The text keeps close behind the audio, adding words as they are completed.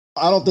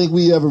I don't think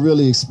we ever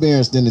really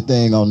experienced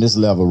anything on this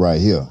level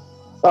right here.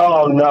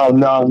 Oh no,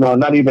 no, no,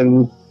 not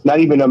even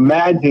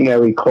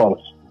imaginary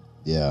close.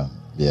 Yeah,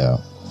 yeah.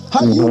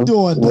 How you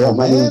doing, though,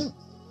 man?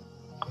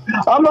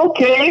 I'm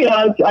okay.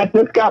 I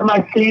just got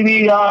my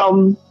CD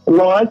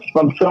launched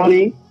from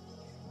Sony.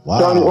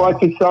 Wow. Sony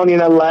Orchard, Sony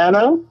in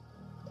Atlanta.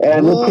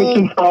 And we're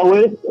pushing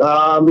forward.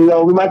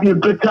 We might be a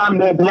good time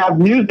to have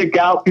music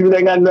out. People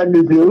ain't got nothing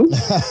to do.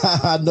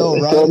 I know,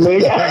 right?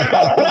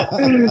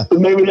 So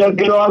maybe they'll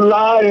get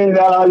online and,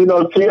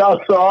 see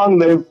our song.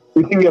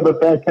 We think we have a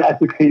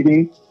fantastic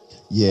CD.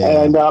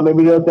 Yeah. And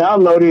maybe they'll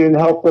download it and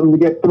help them to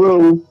get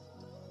through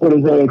what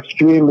is an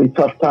extremely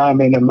tough time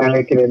in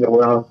America and in the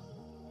world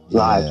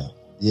lives.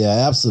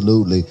 Yeah,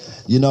 absolutely.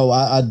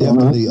 I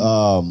definitely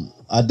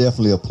I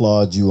definitely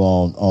applaud you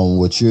on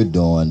what you're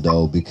doing,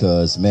 though,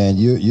 because man,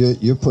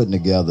 you're putting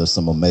together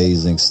some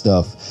amazing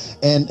stuff,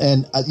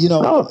 and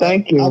oh,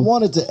 thank you. I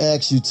wanted to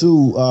ask you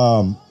too,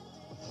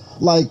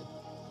 like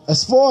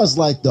as far as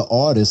like the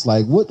artist,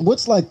 like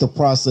what's like the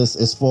process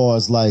as far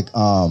as like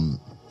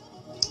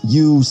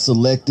you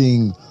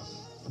selecting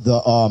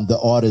the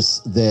artists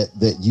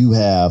that you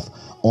have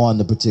on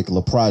the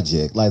particular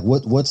project, like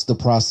what's the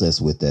process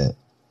with that?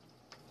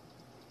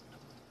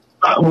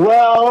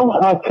 Well,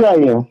 I'll tell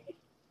you.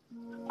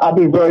 I've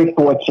been very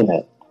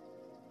fortunate.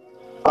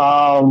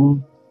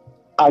 I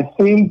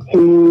seem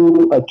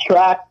to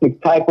attract the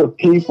type of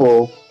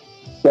people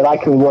that I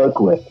can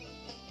work with.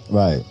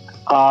 Right.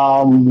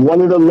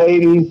 One of the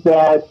ladies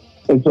that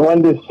is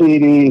on this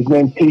CD is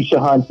named Tisha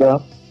Hunter.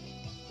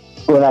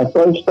 When I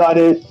first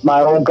started my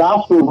own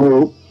gospel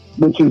group,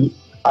 which is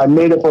I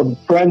made up of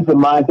friends of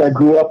mine that I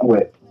grew up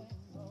with.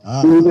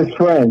 We were just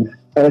friends.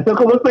 And I said,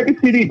 okay, let's make a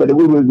CD. But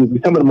some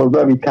of them were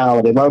very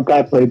talented. One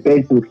guy played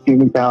bass, was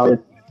extremely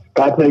talented.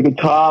 Guy played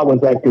guitar,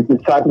 was like the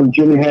disciple of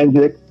Jimi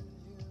Hendrix,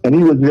 and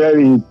he was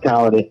very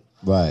talented.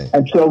 Right.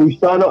 And so we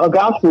started a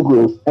gospel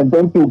group, and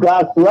then through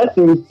God's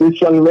blessings,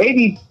 this young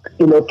lady,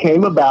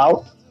 came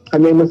about. Her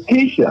name was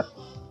Tisha,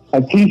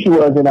 and Tisha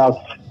was an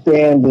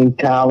outstanding,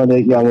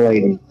 talented young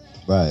lady.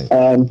 Right.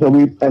 And so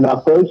in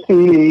our first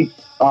CD,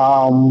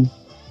 The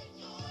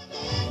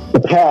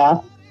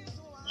Path,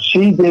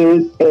 she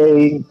did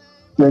a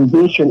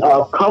rendition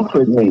of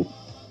 "Comfort Me,"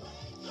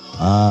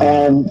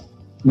 and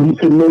we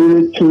submitted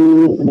it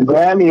to the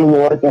Grammy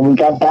Awards, and we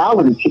got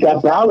balloted. She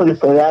got balloted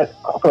for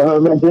her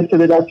rendition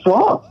of that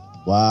song.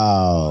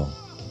 Wow.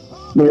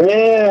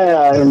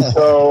 Yeah, and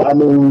so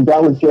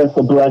that was just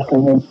a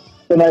blessing.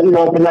 And I,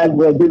 when I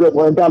did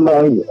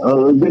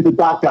the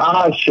Dr.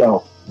 Oz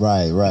show,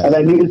 right, and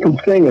I needed some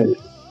singers,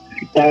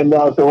 and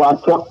so I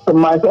talked to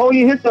my,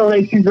 you hit the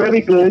lady, she's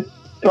very good.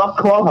 So I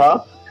called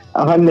her.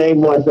 Her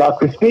name was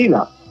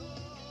Christina,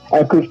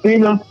 and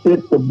Christina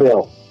fit the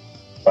bill.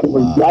 She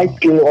was light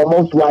skinned,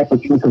 almost white,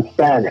 but she was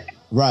Hispanic.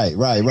 Right.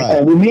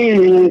 And we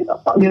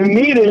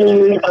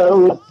needed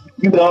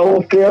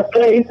a fair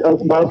face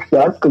amongst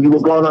us because we were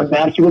going on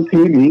national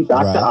TV,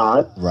 Dr.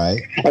 Oz. Right.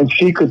 And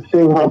she could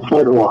sing her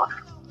foot off.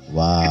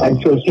 Wow.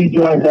 And so she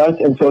joined us,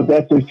 and so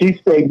that's when she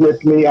stayed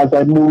with me as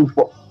I moved,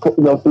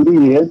 through the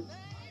years.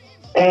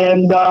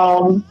 And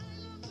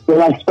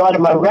when I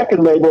started my record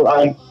label,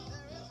 I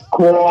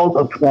called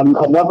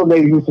another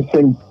lady who used to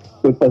sing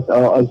with us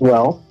as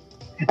well.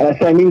 And I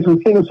said, I need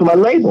some singers for my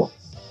label.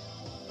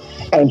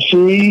 And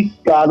she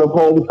got a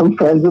hold of some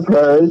friends of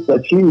hers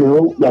that she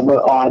knew that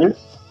were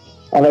artists.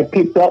 And I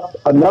picked up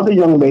another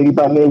young lady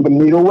by the name of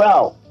Anita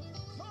Well.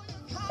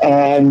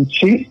 And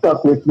she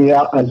stuck with me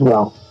out as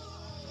well.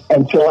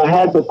 And so I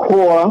had the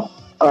core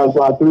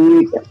of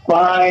 3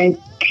 fine,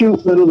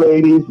 cute little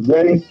ladies,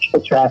 very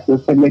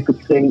attractive, and they could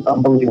sing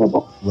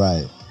unbelievable.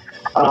 Right.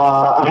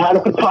 I had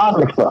a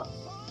photographer.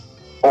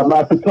 And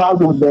my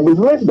photographer's name was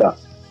Linda.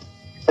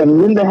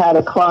 And Linda had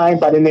a client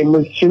by the name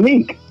of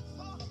Shanique.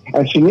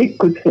 And Shanique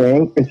could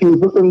sing, and she was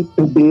looking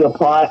to be a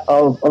part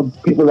of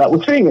people that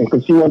were singing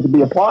because she wanted to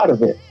be a part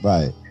of it.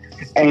 Right.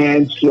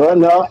 And sure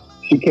enough,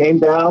 she came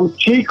down.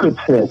 She could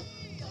sing.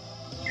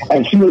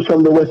 And she was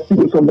from the West, she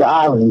was from the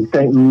island,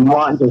 St.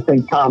 Martin or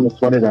St. Thomas,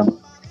 one of them.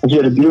 And she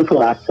had a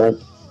beautiful accent.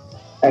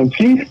 And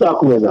she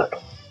stuck with us.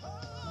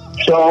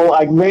 So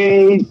I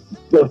made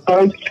my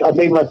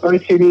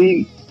first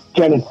CD,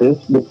 Genesis,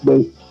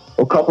 with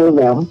a couple of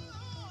them.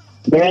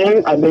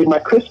 Then I made my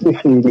Christmas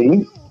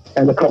CD,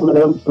 and a couple of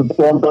them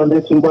performed on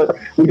this. But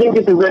we didn't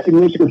get the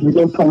recognition because we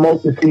didn't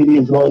promote the CD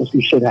as well as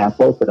we should have,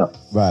 both of them.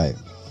 Right.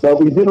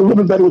 But we did a little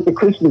bit better with the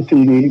Christmas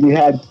CD. We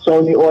had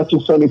Sony Orchard,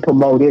 Sony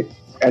promoted,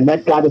 and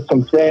that got us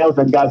some sales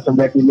and got some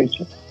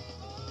recognition.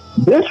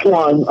 This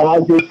one,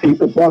 RJC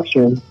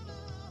Production,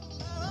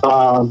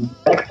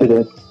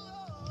 Exodus,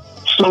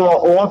 saw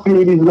all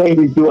 3 of these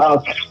ladies do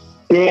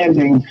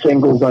outstanding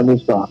singles on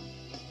this song.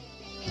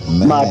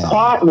 Man. My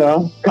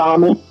partner,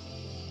 Thomas,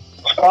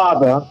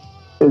 father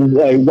is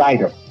a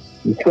writer.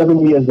 He's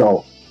 7 years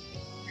old.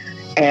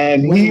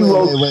 And he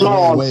wrote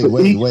songs.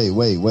 Wait.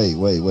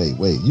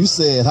 You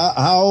said,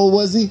 how old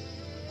was he?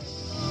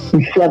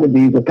 He's 70,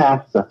 he's a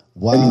pastor.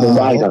 Wow. And he's a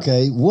writer.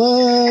 Okay.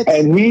 What?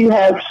 And he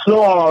has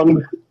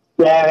songs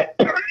that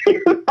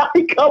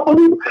I can't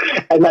believe.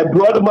 And I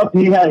brought him up.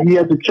 He has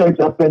a church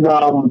up in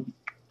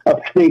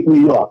upstate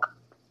New York.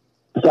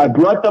 So I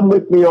brought them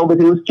with me over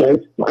to his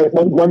church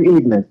one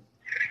evening.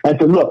 I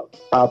said, look,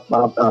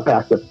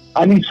 Pastor,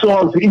 I need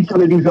songs for each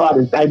one of these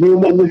artists. I need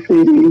them on the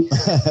CD.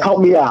 Help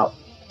me out.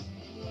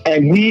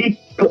 And he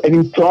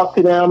talked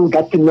to them,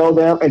 got to know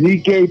them, and he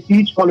gave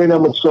each one of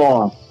them a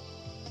song.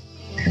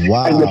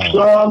 Wow. And the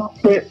song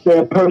fit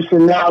their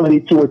personality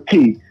to a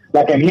T,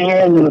 like a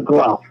hand in a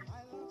glove.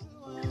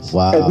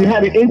 Wow. If we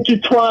had to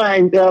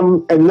intertwine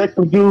them and let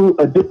them do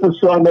a different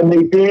song than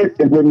they did,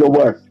 it wouldn't have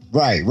worked.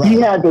 Right. He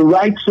had the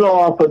right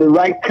song for the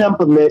right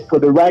temperament, for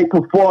the right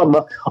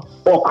performer,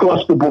 all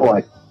across the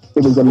board.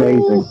 It was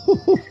amazing.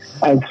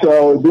 And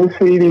so this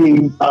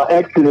CD,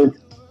 Exodus,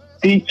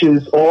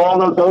 features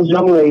all of those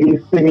young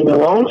ladies singing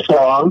their own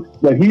songs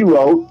that he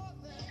wrote,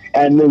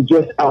 and they're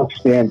just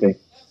outstanding.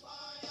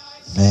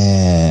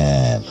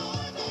 Man.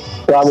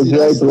 So I was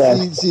very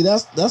blessed. See,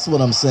 that's what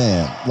I'm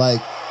saying.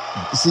 Like,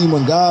 see,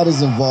 when God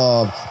is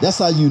involved, that's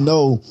how you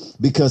know,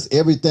 because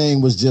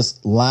everything was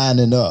just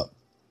lining up.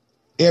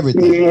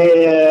 Everything.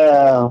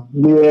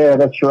 Yeah,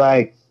 that's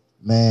right.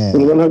 Man.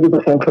 You're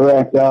 100%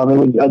 correct. It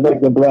was, I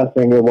think, the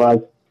blessing it was.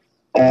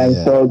 And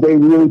so they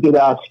really did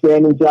an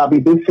outstanding job.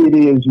 This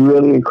CD is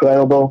really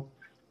incredible.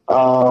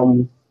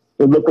 We're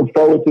looking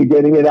forward to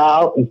getting it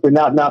out. It's been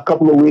out now a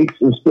couple of weeks.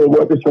 We're still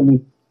working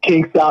some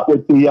kinks out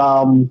with the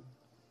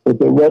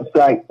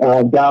website,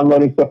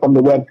 downloading stuff from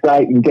the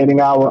website and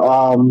getting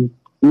our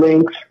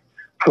links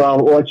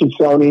from Orchard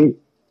Sony.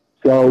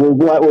 So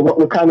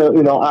we're kind of,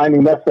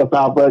 ironing that stuff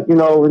out, but it's,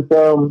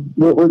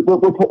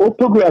 we're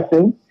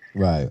progressing,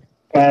 right?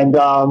 And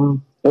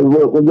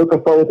we're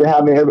looking forward to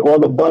having all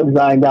the bugs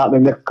lined out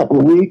in the next couple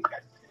of weeks,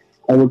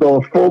 and we're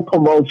going full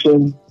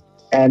promotion,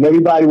 and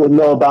everybody will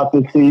know about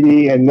this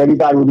CD, and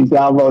everybody will be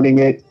downloading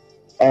it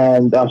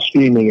and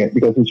streaming it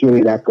because it's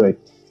really that good.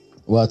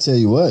 Well, I tell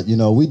you what,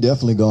 we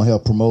definitely gonna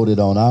help promote it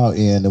on our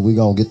end, and we're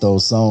gonna get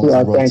those songs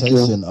in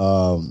rotation.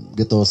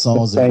 Get those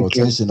songs in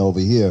rotation over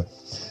here.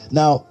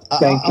 Now,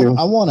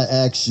 I want to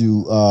ask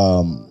you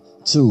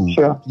too.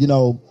 Sure.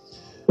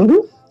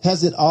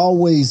 Has it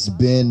always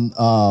been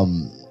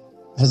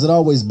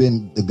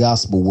the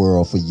gospel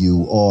world for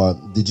you, or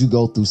did you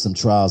go through some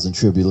trials and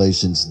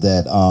tribulations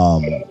that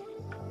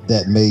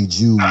made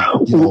you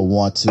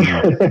want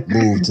to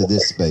move to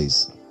this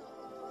space?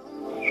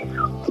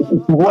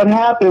 What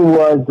happened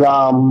was,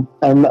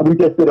 and we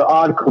just did an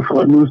article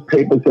for a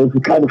newspaper, so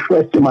it's kind of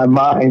fresh in my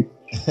mind.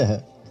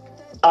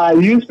 I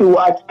used to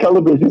watch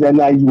television, and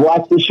I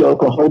watched the show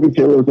called Hogan's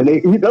Heroes. And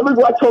you ever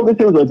watch Hogan's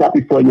Heroes, or was that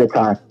before your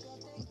time?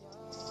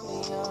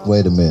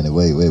 Wait a minute.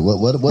 Wait.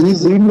 What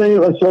is it? You made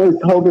a show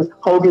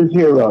Hogan's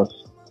Heroes.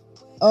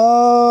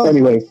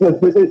 Anyway,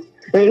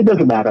 it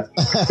doesn't matter.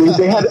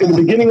 They had in the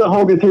beginning of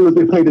Hogan's Heroes,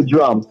 they played the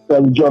drums,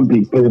 the drum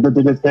beat,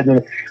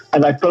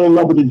 and I fell in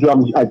love with the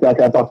drums at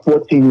about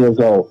 14 years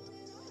old.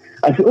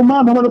 I said, "Oh,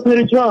 Mom, I want to play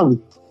the drums."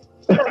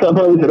 So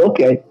Mom said,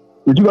 "Okay,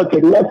 but you got to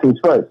take lessons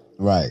first."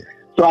 Right.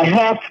 So I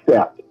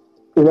half-stepped.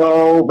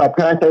 My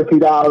parents had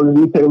 $3.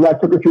 We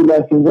took a few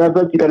lessons. And I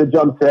thought you got a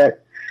drum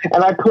set.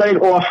 And I played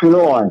off and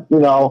on.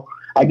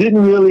 I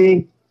didn't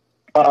really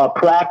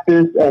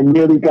practice and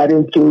really got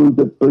into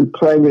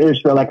playing the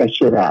instrument like I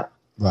should have.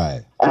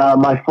 Right.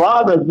 My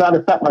father, as a matter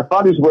of fact,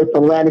 used to work for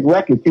Atlantic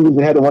Records. He was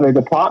the head of one of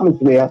the departments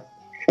there.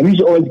 And he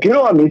used to always get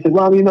on me. He said,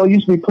 "Well, you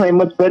used to be playing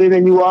much better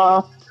than you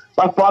are."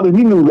 My father,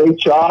 he knew Ray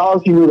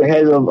Charles. He knew the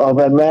head of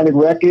Atlantic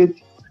Records.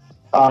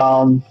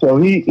 So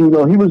he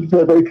was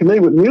very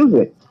familiar with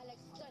music.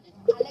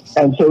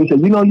 And so he said,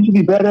 "You should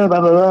be better,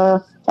 blah, blah,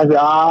 blah." I said,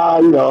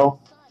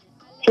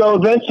 So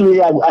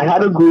eventually I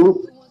had a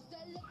group,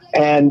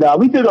 and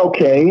we did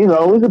okay. It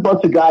was a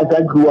bunch of guys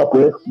I grew up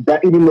with,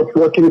 even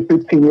before 14 or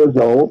 15 years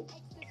old.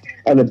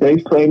 And the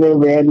bass player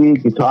named Randy,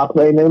 guitar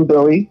player named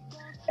Billy.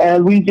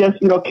 And we just,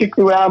 kicked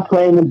around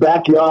playing in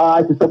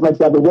backyards and stuff like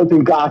that. It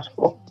wasn't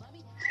gospel.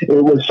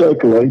 It was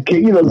circular.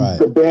 Right.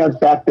 The bands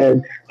back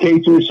then,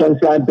 K2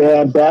 Sunshine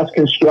Band, Bass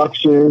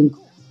Construction,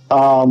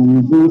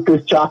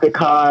 Rufus Chaka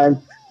Khan.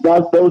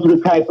 Those were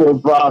the type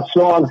of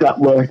songs that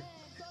were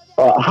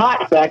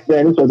hot back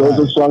then. So those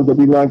are songs that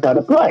we learned how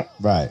to play.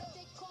 Right.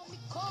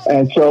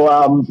 And so,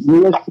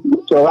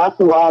 so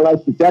after a while,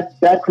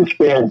 that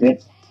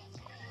expanded.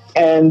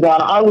 And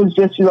I was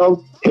just,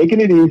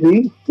 taking it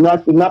easy,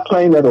 not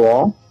playing at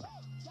all.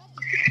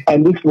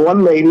 And this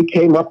one lady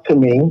came up to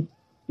me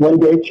one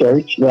day at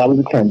church that I was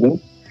attending,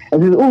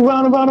 and she said, "Oh,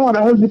 Ron,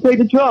 I heard you play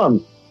the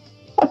drums."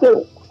 I said,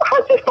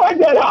 "How'd you find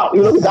that out?"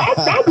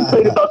 I've been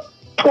playing about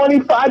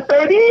 25,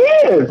 30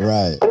 years.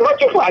 Right. And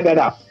how'd you find that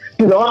out?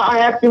 I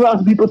asked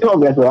around, people told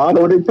me. I said, "I don't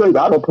know what they tell you,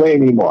 I don't play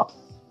anymore."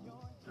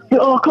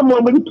 "Oh, come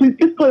on, but please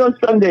just play on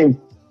Sundays.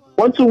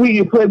 Once a week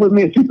you play with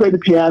me. If you play the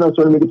piano,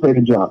 so let me to play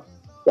the drums."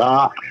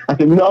 I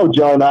said, "No,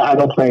 Joan, I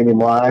don't play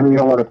anymore. I really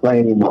don't want to play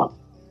anymore."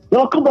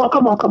 "No, come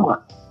on.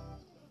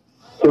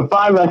 So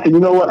finally I said, "You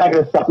know what? I got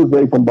to stop this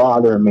lady from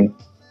bothering me.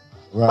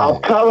 Right. I'll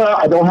tell her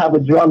I don't have a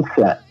drum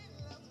set."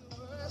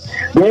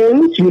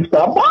 Then she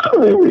stopped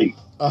bothering me.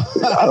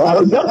 I don't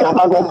have a drum set. I'm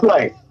not going to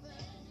play.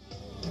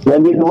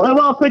 Then they said, well,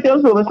 I'll put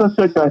those over. Let's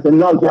search. I said,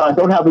 no, John, I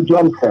don't have a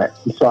drum set.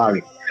 I'm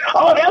sorry.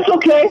 Oh, that's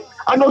okay.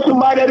 I know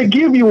somebody that'll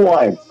give you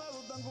one.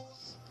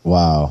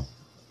 Wow.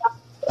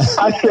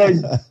 I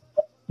said,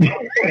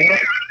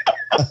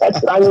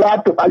 I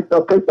laughed at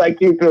myself because I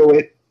came through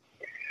it.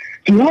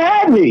 She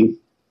had me.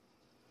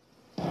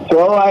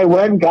 So I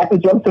went and got the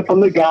drum set from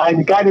the guy.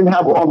 The guy didn't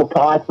have all the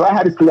parts, but I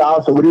had it through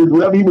out. So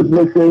whatever he was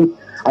missing,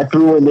 I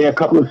threw in there a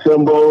couple of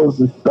cymbals,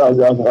 a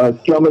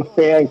drummer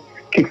stand,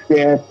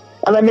 kickstand,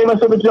 and I made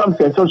myself a drum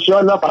set. So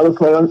sure enough, I was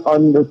playing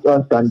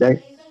on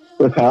Sunday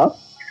with her.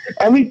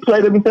 And we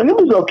played everything. It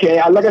was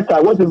okay. Like I said,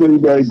 I wasn't really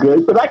very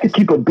good, but I could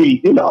keep a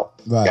beat, you know.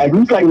 Right. At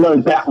least I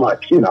learned that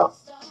much, you know.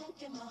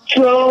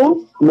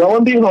 So, lo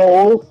and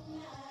behold,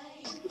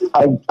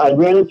 I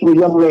ran into a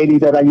young lady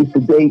that I used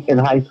to date in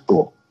high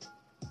school.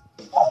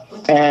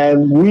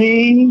 And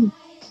we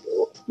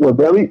were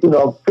very,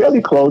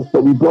 fairly close,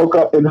 but we broke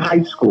up in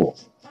high school.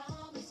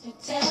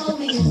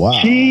 Wow.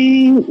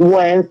 She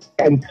went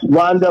and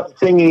wound up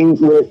singing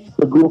with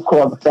the group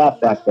called the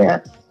Fatback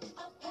Band.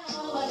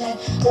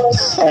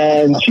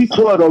 And she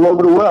toured all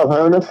over the world,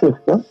 her and her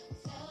sister.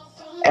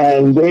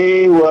 And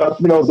they were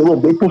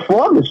big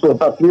performers for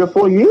about 3 or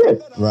 4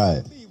 years.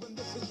 Right.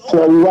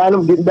 So we wound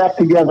up getting back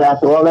together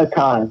after all that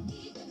time.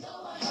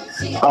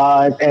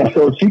 And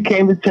so she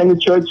came to attend the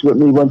church with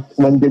me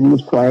when Diddy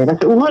was playing. I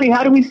said, well, honey,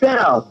 how do we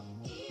sound?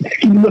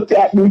 She looked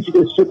at me, she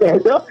just shook her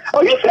head.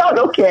 Oh, you sound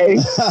okay.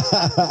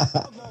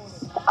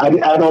 I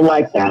don't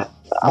like that.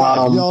 You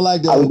don't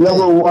like that? I was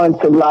never one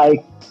to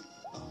like,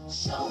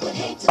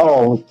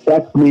 oh,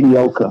 that's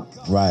mediocre.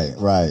 Right.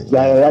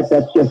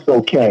 That's just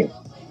okay.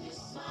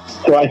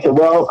 So I said,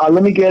 well,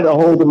 let me get a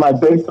hold of my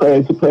bass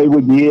player to play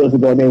with years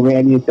ago named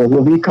Randy and said,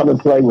 will he come and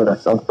play with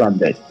us on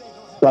Sunday?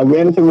 So I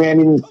ran into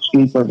Randy in the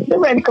street and said,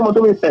 Randy, come on,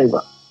 do me a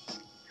favor.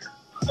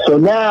 So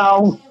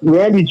now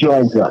Randy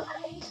joins us.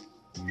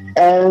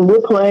 And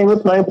we're playing.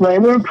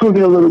 We're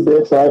improving a little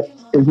bit, but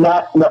it's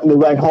not nothing to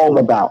write home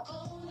about.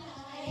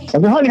 I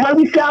said, honey, how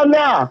do we sound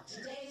now?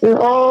 Said,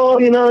 oh,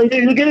 you're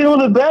getting a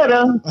little bit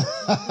better.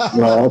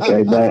 No,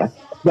 okay, but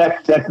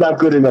that's not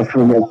good enough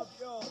for me.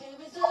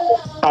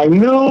 I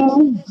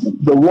knew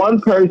the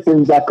one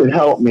person that could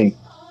help me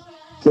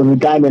was a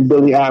guy named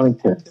Billy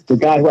Arrington, the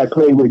guy who I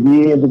played with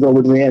years ago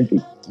with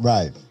Randy.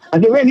 Right. I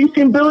said, Randy, you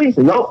seen Billy? He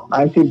said, nope,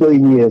 I ain't seen Billy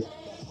in years.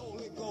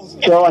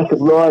 So I said,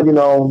 Lord,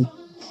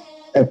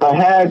 if I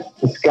had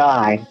this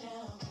guy,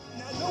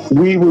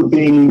 we would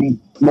be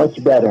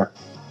much better.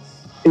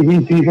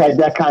 He had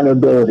that kind of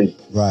ability.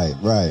 Right.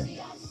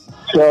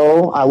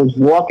 So I was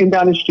walking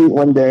down the street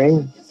one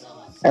day,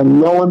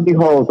 and lo and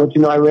behold, don't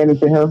you know I ran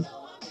into him?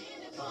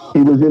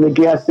 He was in a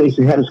gas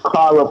station, he had his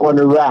car up on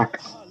the rack,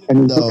 and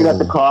he was looking at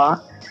the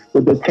car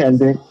with the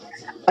attendant.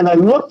 And I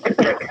looked,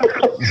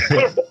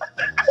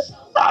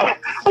 I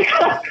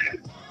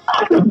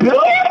said,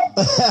 Billy?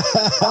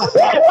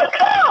 What's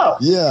up?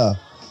 Yeah.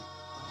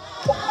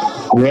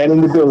 Ran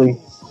into Billy.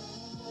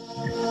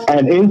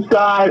 And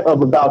inside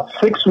of about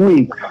 6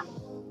 weeks,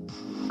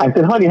 I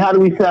said, honey, how do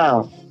we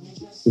sound?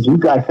 He said, you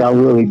guys sound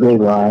really great,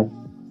 Ryan.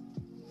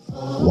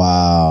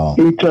 Wow.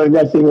 He turned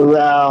that thing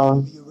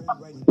around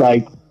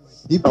like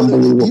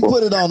unbelievable. He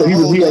put it on a he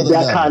whole had other that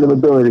level. kind of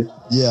ability.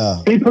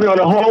 Yeah. He put it on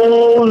a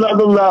whole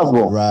other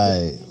level.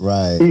 Right.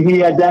 He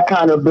had that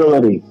kind of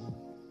ability.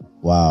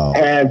 Wow.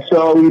 And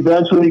so we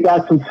eventually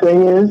got some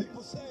singers.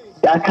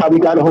 That's how we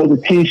got a hold of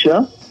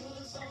Tisha.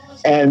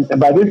 And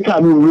by this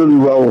time, we were really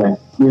rolling.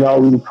 We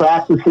were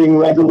practicing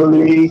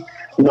regularly.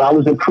 I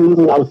was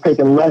improving. I was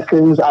taking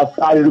lessons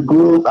outside of the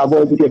group. I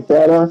wanted to get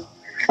better.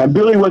 And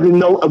Billy wasn't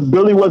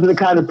the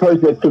kind of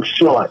person that took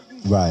short.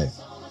 Right.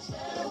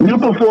 You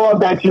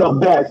performed at your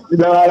best.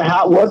 No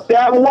matter what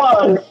that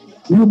was,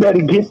 you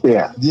better get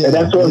there. Yeah. And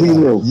that's all he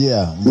knew.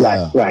 Yeah.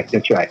 Right.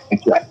 That's right.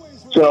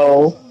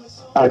 So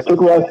I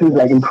took lessons.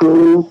 I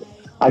improved.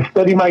 I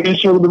studied my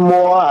instrument a little bit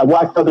more. I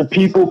watched other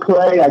people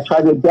play. I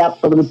tried to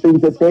adapt some of the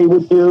things that they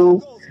would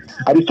do.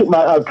 I just took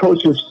my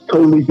approach was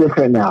totally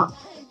different now.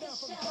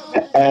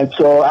 And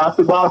so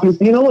after a while, he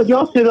said, you know what,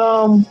 y'all should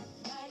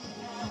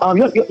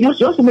y'all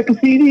should make a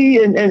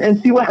CD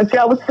and see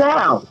how it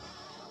sounds.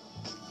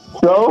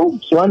 So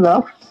sure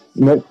enough,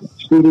 met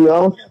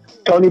studios,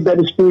 Tony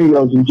Bennett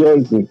Studios in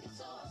Jersey,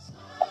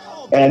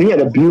 and he had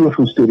a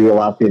beautiful studio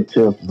out there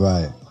too.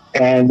 Right.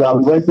 And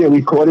we went there,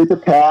 recorded The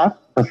Path,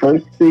 the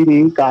first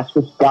CD,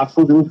 gospel,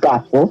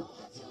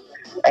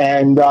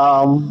 and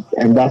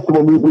that's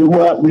when we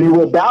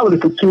were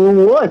balloted for 2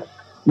 awards.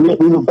 We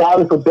were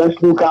balloted for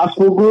Best New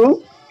Gospel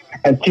Group,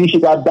 and Tisha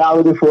got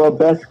balloted for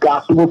Best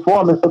Gospel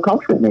Performance for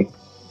Comfort Me.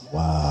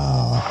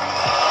 Wow.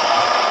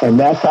 And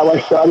that's how I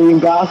started in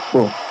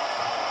gospel.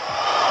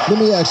 Let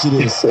me ask you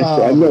this.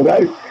 I know,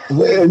 right?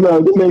 No, it's an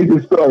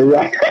amazing story,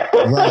 right?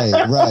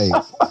 Right.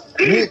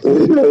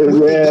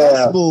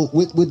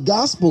 With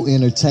gospel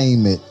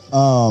entertainment,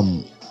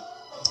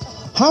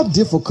 how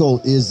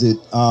difficult is it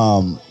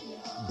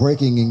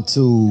breaking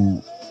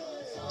into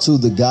to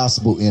the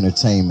gospel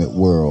entertainment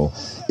world?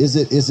 Is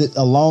it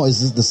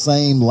the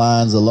same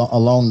lines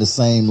along the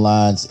same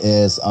lines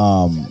as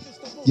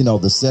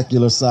the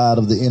secular side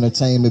of the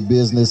entertainment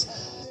business?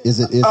 Is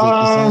it the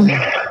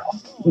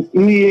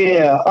same?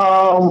 Yeah.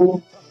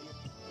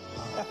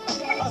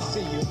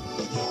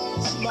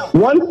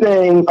 One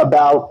thing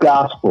about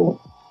gospel,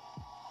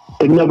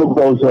 it never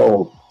grows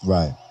old.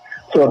 Right.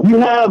 So if you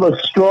have a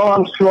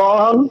strong,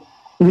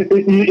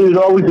 it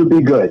always will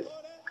be good.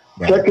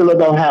 Right. Secular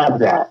don't have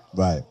that.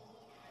 Right.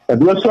 If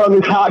your song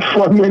is hot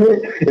for a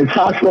minute, it's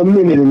hot for a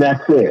minute, and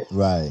that's it.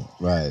 Right,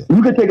 right.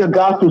 You can take a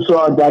gospel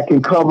song that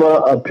can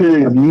cover a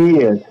period of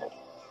years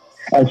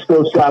and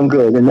still sound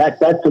good, and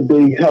that's a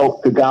big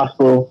help to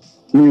gospel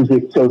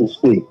music, so to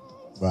speak.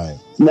 Right.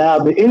 Now,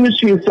 the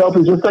industry itself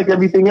is just like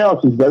everything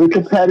else. It's very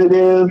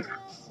competitive.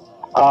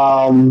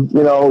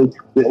 Everybody's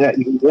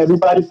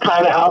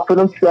kind of out for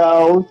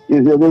themselves.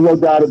 There's no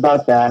doubt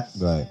about that.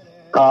 Right.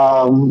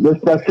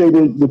 Let's not say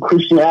that the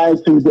Christian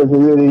attitude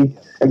doesn't really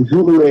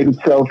exuberate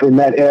itself in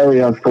that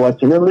area,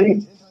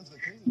 unfortunately.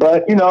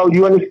 But,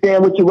 you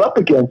understand what you're up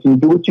against. You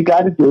do what you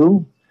got to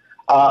do.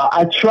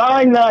 I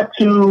try not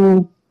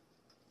to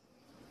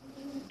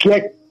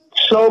get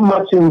so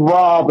much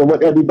involved in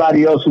what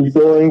everybody else is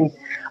doing.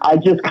 I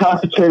just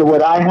concentrate on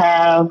what I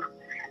have,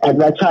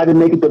 and I try to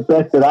make it the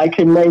best that I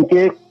can make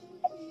it,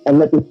 and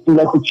let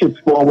the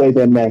chips fall where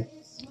they may.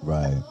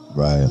 Right.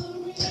 Right.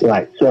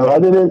 So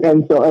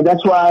and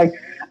that's why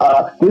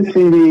this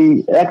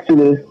CD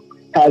Exodus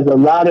has a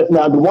lot of.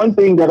 Now, the one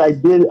thing that I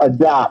did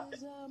adopt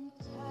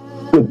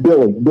with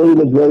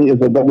Billy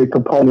is a very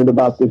component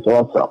about this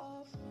also.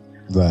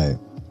 Right.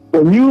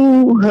 When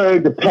you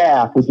heard The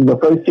Path, which is the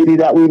first CD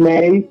that we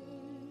made,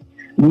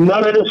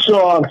 none of the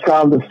songs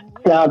sounded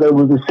it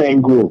was the same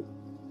group.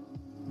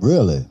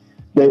 Really?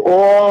 They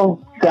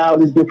all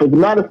sounded different. As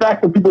a matter of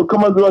fact, when people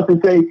come up to us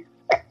and say,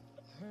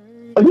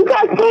 "Are you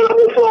guys playing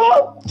this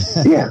song?"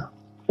 Yeah,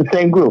 the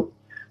same group.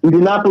 We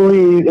do not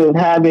believe in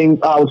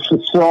having our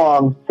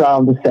songs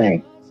sound the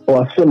same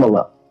or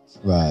similar.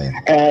 Right.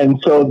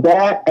 And so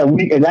that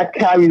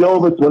carried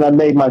over to when I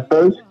made my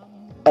first,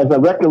 as a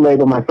record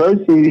label, my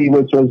first CD,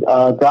 which was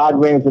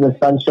God Reigns in the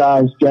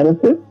Sunshine's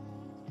Genesis.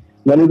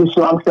 None of the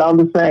songs sound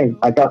the same.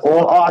 I got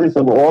all artists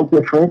that were all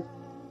different,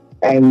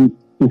 and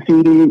the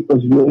CD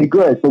was really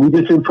good. So we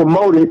just didn't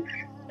promote it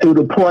to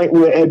the point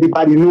where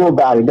everybody knew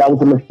about it. That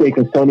was a mistake,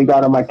 and Sony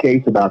got on my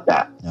case about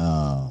that.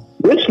 Oh.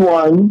 This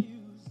one,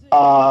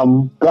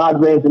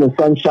 God Reigns in the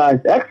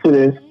Sunshine's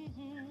Exodus,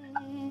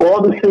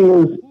 all the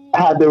singers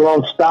had their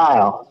own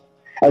style.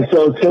 And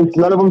so since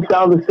none of them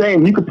sound the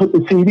same, you could put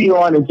the CD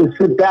on and just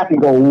sit back and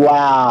go,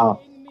 wow.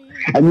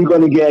 And you're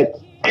going to get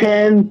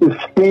 10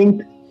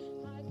 distinct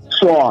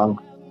songs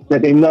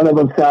that none of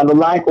them sound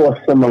alike or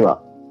similar.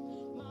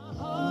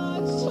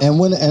 And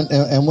when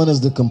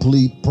is the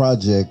complete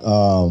project?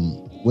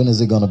 When is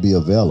it going to be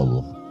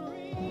available?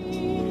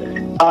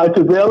 It's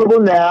available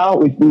now.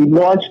 We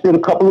launched it a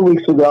couple of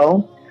weeks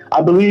ago.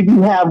 I believe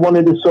you have one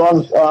of the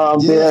songs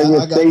there in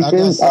your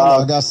station.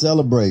 I got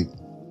Celebrate.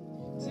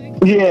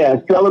 Yeah,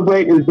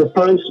 Celebrate is the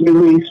first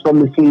release from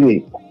the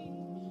CD.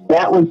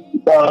 That was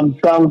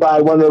sung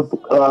by one of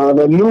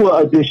the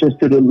newer additions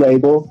to the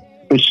label,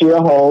 Bashir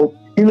Holt.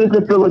 He lives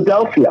in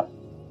Philadelphia.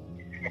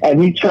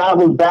 And he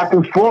travels back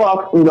and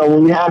forth,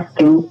 when he has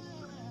to.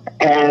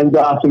 And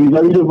so he's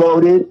very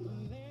devoted.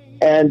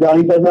 And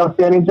he does an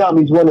outstanding job.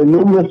 He's won a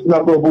numerous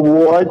number of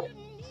awards.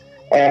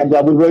 And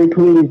we're very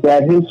pleased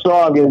that his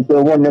song is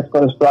the one that's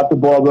going to start the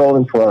ball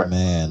rolling for us.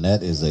 Man,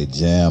 that is a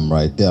jam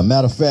right there.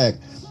 Matter of fact,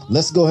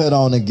 let's go ahead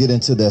on and get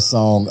into that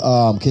song.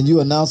 Can you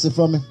announce it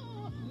for me?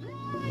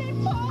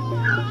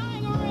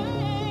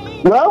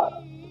 Well,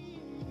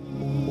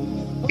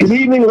 good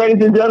evening,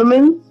 ladies and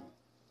gentlemen.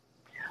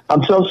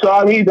 I'm so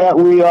sorry that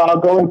we are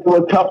going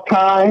through a tough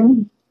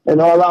time in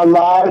all our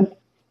lives.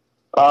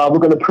 We're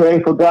going to pray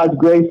for God's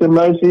grace and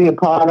mercy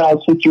upon our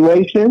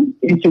situation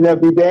each and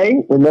every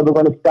day. We're never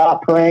going to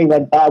stop praying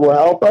that God will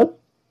help us.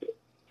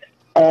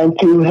 And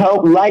to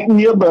help lighten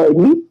your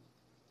burden,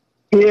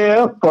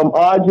 here from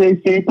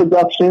RJC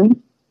Productions,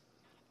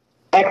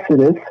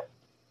 Exodus,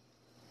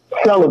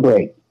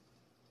 Celebrate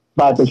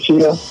by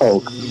Bashir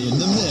Holt. In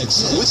the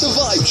mix with the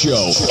Vibe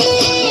Show.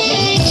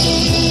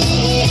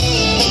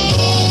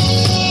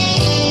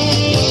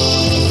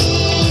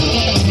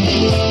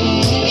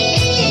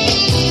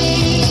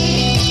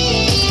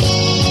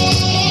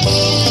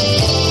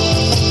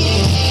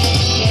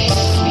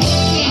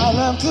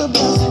 To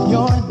bless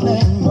your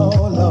name, oh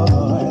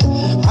Lord.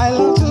 I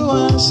love to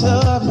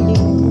worship you.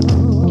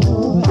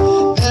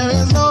 There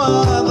is no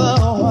other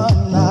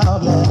one I'll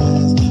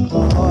bless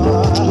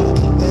more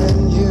than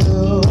you.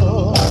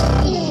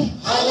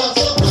 I love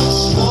to bless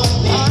your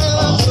name. I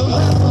love to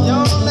bless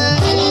your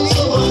name. I love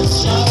to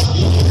worship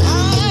you. I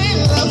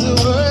love to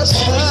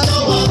worship you. There is no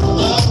other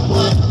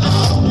one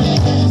I'll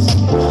bless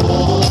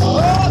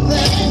more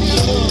than you.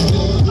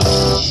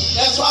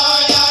 That's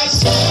why I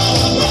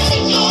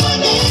celebrate your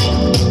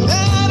name.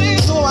 That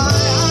is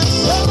why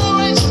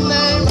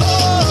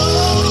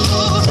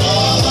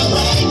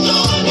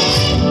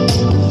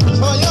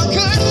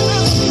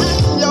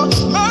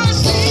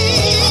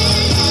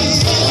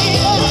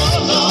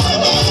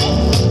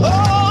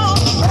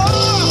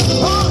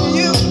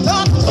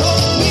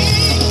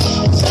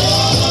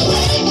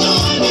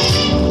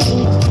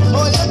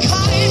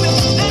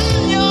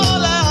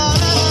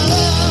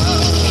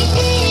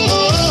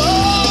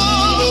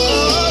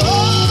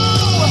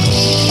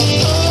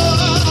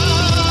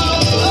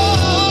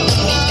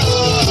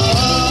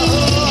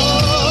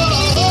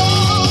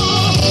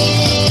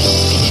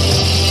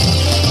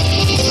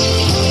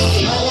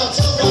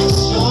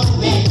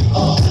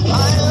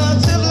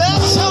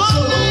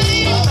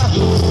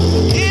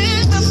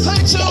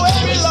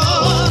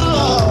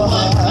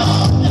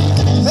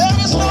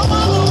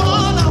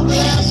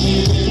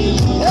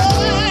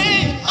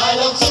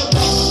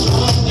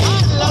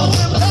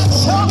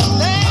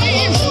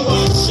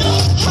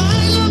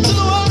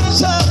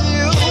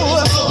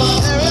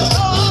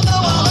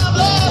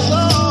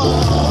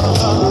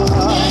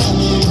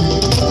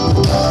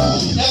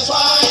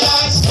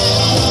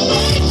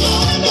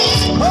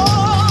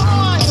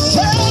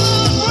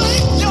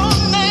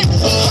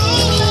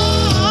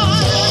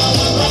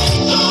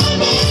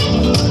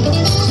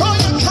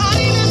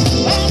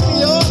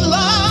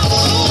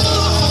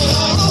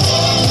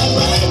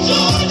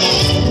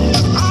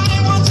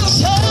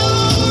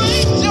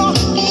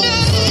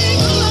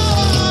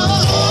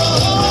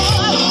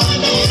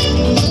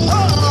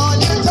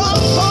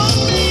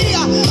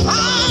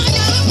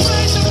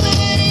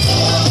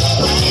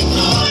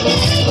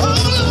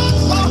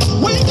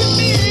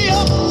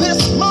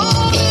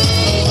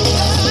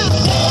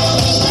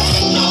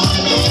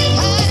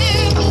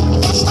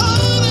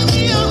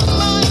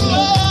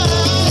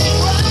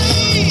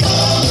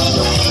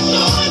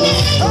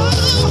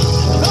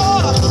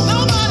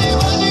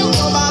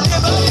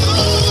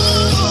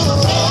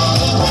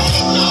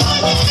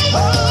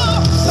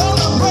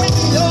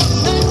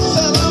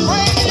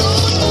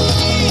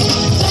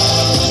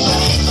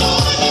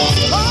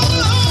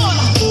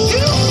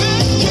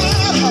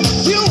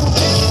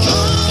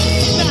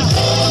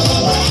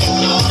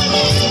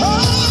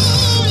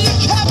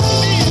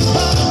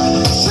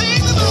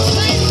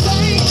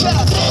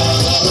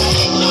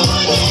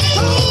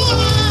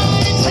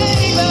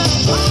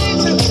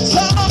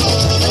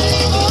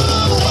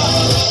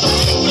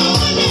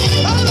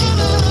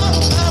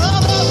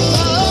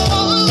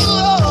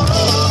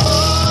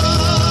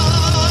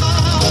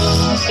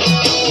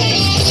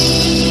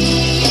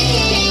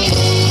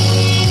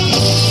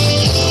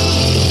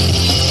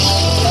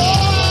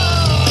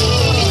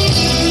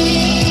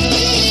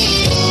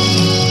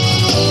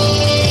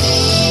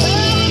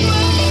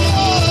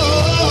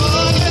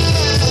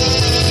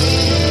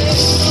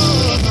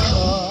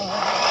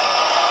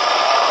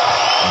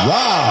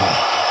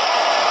Wow.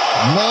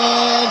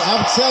 Man,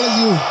 I'm telling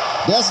you,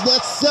 that's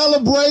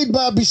Celebrate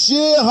by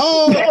Bashir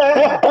Hall. Woo,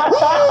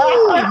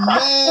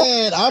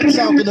 man, I'm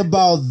talking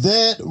about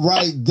that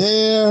right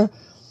there.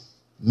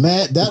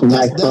 Man, that's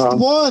the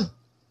one.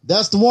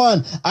 That's the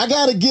one. I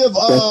gotta give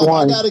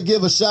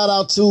a shout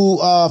out to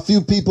a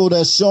few people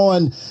that's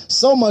showing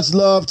so much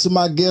love to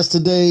my guest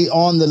today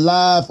on the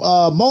live.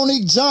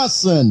 Monique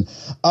Johnson,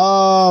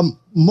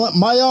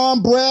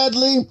 Mayan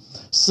Bradley,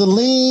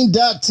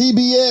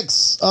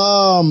 Celine.tbx,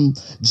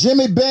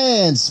 Jimmy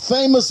Bands,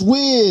 Famous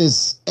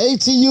Wiz,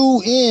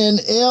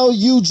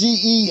 ATUNLUGE,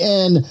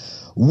 and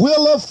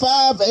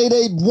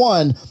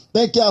Willa5881.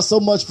 Thank y'all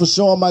so much for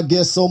showing my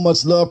guest so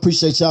much love.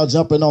 Appreciate y'all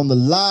jumping on the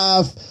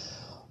live.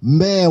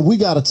 Man, we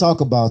got to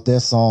talk about that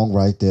song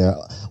right there.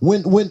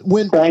 When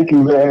Thank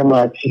you very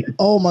much.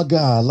 Oh my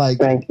God! Like,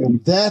 thank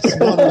you. That's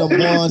one of the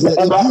ones that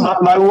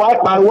my wife,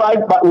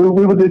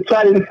 we were just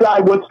trying to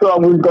decide what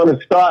song we were going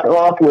to start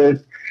off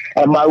with,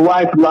 and my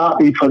wife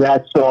lobbied for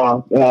that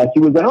song. She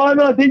was like, "Oh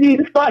no, did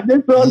you start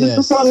this song? Yes.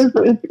 This song is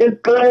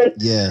good."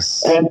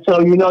 Yes. And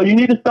so you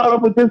need to start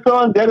off with this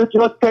song. Get us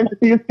your attention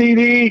to your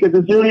CD because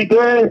it's really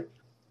good.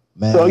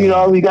 Man. So we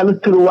got to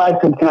listen to the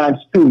wife sometimes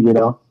too.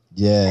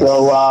 Yes.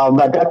 So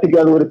I got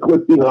together with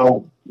talked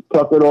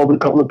it over with a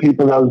couple of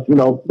people that was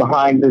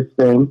behind this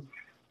thing,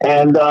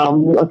 and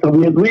so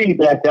we agreed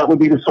that would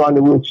be the song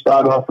that we would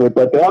start off with.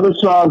 But the other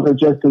songs are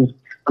just as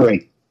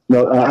great.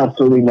 No,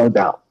 absolutely no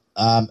doubt.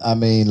 I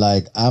mean,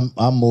 like,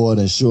 I'm more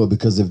than sure,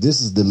 because if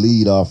this is the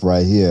lead off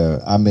right here,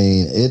 I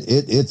mean,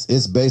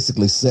 it's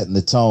basically setting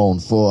the tone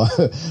for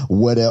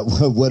what else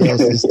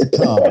is to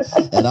come.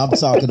 And I'm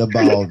talking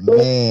about,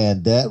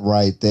 man, that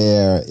right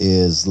there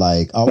is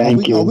like, are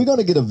we going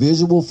to get a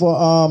visual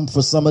for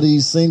some of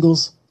these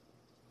singles?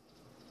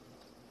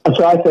 I'm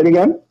sorry, say it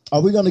again.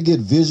 Are we going to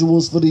get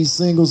visuals for these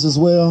singles as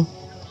well?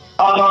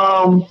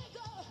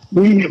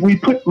 We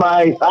put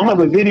I have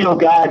a video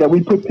guide that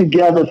we put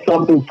together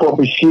something for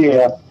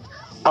Bashir,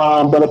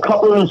 but a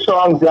couple of the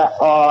songs that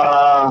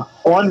are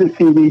on the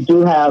CD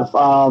do have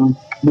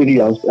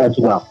videos as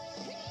well.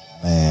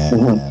 Man.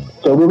 Mm-hmm.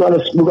 So we're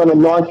gonna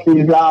launch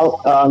these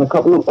out in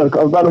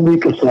about a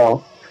week or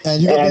so. And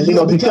you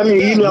send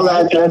me an email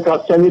address,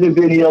 I'll send you the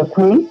videos.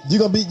 You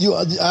gonna be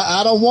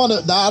I don't want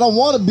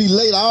to be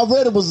late. I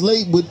already was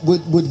late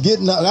with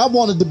getting. I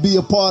wanted to be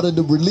a part of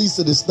the release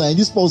of this thing.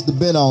 You're supposed to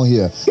been on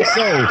here.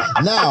 So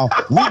now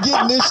we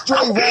getting this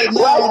straight right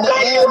now on the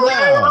air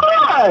now.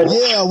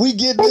 Yeah, we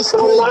getting this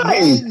straight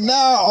right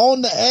now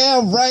on the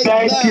air right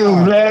now. Thank you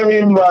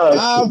very much.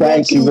 I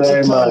want you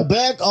to come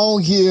back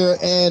on here,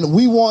 and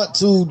we want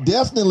to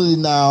definitely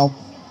now.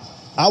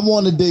 I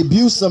want to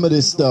debut some of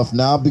this stuff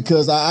now,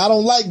 because I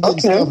don't like getting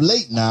stuff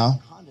late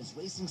now.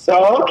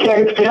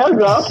 Okay, fair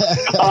enough.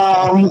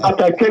 I'll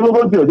tell you what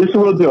we'll do. This is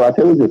what we'll do. I'll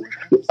tell you what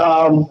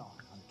we'll do.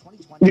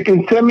 You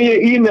can send me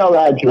an email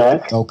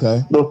address.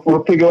 Okay.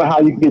 We'll figure out how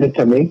you can get it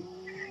to me.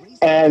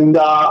 And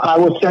I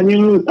will send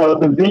you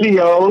the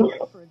videos,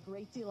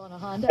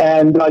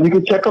 and you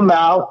can check them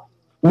out.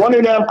 One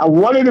of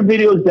the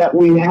videos that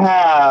we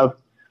have,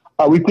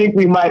 we think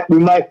we might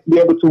be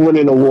able to win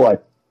an award.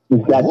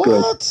 Is that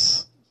good?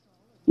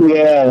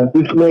 Yeah,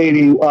 this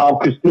lady,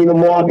 Christina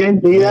Morgan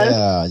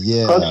Diaz.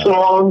 Yeah. Her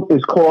song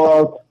is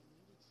called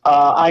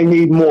 "I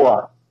Need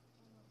More."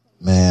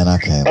 Man, I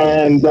can't.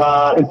 And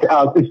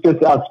it's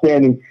just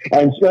outstanding.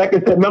 And like I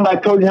said, remember I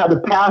told you how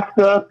the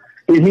pastor,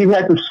 he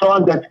had the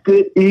song that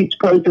fit each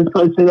person's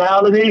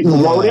personality,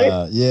 who wrote it.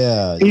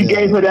 Yeah. He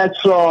gave her that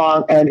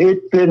song, and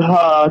it fit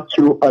her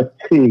to a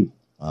T.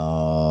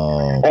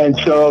 Oh. And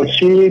so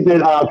she did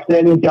an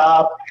outstanding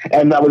job,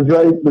 and I was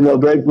very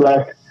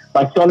blessed.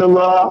 My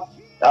son-in-law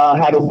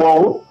had a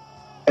boat,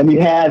 and he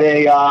had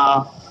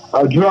a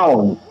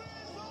drone,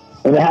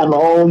 and I had my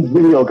own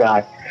video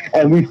guy,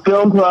 and we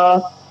filmed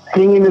her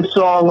singing the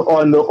song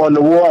on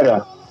the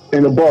water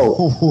in the boat.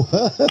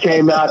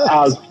 Came out.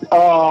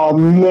 Oh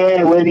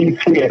man, where do you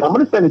see it? I'm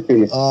gonna send it to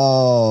you.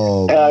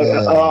 Oh,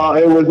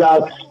 it was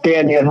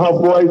outstanding, and her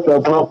voice,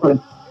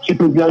 she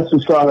presents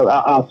the song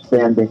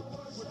outstanding.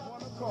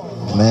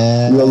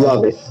 Man, you'll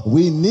love it.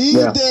 We need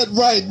that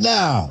right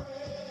now.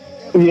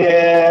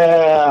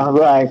 Yeah,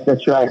 right.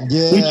 That's right.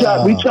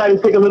 Yeah. We try to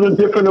take a little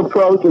different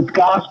approach. It's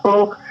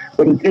gospel,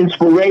 but it's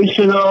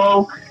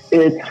inspirational.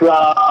 It's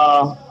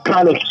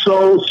kind of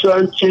soul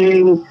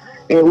searching.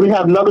 And we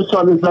have another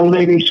song. This young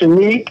lady,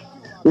 Shanique.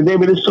 The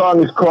name of the song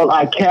is called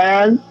 "I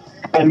Can,"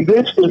 and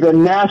this is a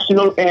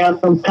national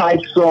anthem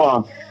type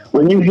song.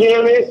 When you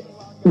hear it,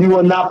 you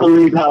will not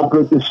believe how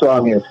good this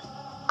song is.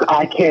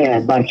 "I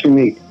Can" by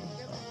Shanique.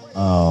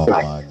 Oh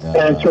my God!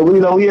 And so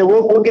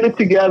we'll get it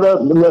together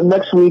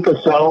next week or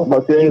so.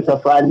 But today's a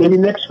Friday, maybe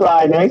next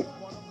Friday,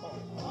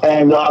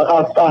 and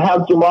I'll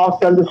have Jamal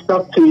send the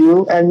stuff to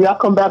you, and y'all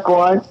come back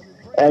on,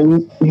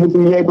 and you'll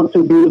be able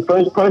to be the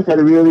first person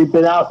that really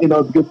been out, to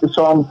get the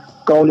song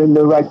going in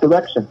the right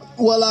direction.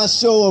 Well, I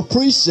sure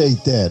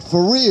appreciate that,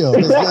 for real.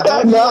 'Cause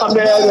No,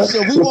 man,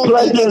 the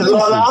pleasure is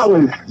all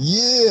ours.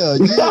 Yeah.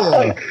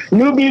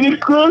 You be the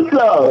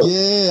exclusive.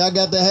 Yeah, I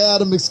got to have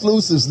them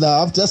exclusives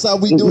now. That's how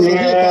we do it.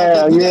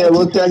 Yeah,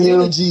 we'll tell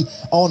you. Energy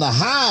on a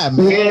high,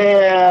 man.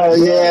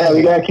 Yeah.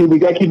 We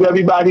gotta keep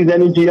everybody's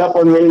energy up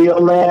on Radio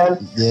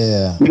Land.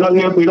 Yeah. We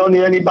don't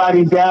need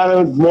anybody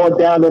down, more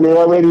down than they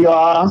already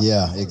are.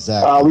 Yeah,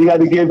 exactly. We got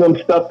to give them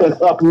stuff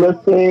that's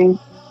uplifting,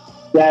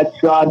 that's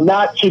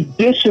not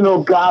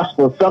traditional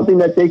gospel, something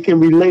that they can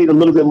relate a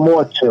little bit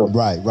more to.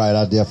 Right.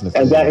 I definitely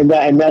feel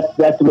and that's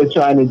what we're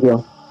trying to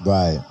do.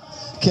 Right.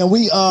 Can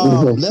we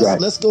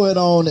let's go ahead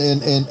on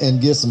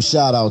and give some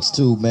shout outs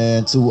too,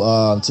 man, to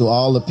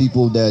all the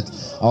people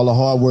all the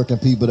hardworking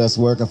people that's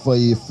working for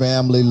you,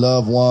 family,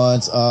 loved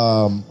ones,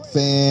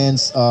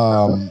 fans,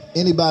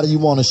 anybody you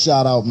want to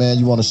shout out, man,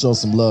 you want to show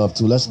some love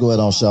to. Let's go ahead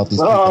and shout these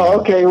people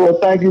out. Okay, well,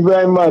 thank you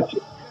very much.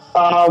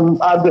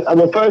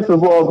 First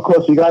of all, of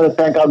course, we got to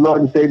thank our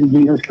Lord and Savior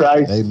Jesus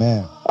Christ.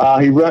 Amen.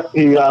 God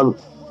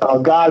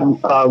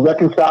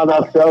reconciled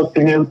ourselves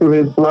to Him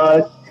through His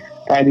blood,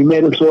 and He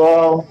made us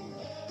all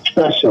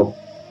special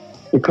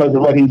because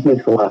of what He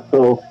did for us.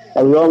 So,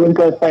 and we're always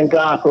going to thank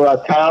God for our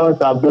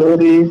talents, our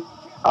abilities,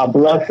 our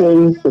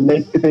blessings to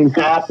make things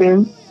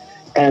happen.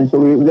 And so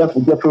we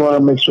definitely want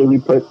to make sure we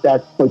put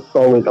that foot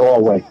forward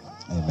always.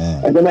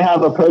 Amen. And then I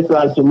have a person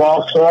like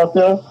Jamal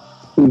Salter,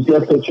 who's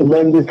just a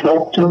tremendous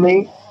help to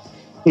me.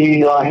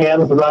 He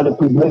handles a lot of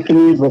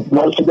publicity, the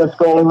promotion that's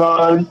going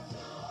on.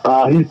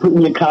 He's put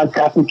me in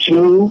contact with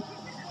you.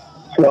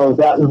 So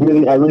that was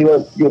I really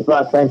want to give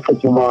my thanks for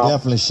Jamal.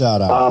 Definitely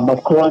shout out.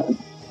 Of course,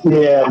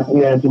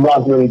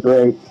 Jamal's really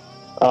great.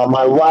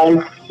 My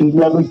wife, she's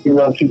never, she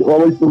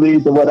always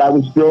believed in what I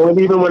was doing,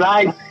 even when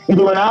I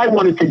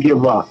wanted to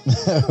give up.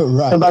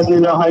 Right.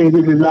 Somebody, honey,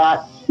 this is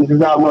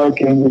not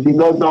working. If you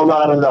don't know,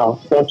 I don't know.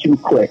 Don't you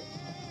quit.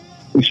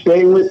 We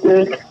stay with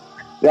this.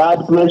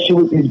 God bless you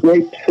with these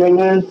great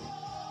singers.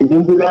 You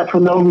didn't do that for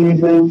no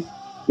reason.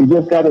 You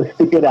just got to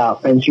stick it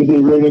out. And she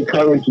did really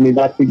encourage me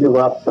not to give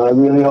up. So I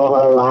really owe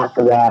her a lot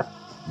for that.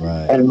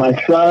 Right. And my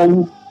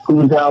son,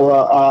 who's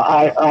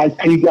our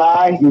IT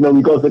guy, he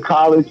goes to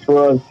college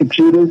for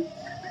computers.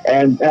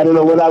 And I don't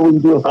know what I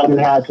would do if I didn't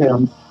have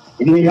him.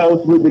 He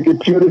helps with the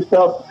computer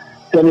stuff,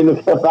 sending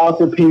the stuff out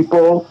to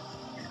people,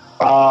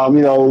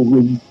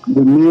 with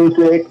the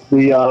music,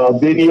 the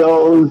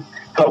videos,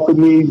 helping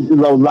me,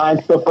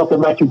 line stuff up on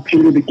my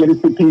computer to get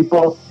it to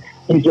people.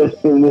 He's just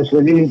finished.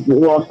 And he's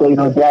also,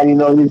 Daddy,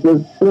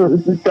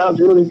 it sounds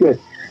really good.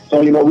 So,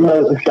 we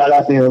want to shout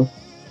out to him.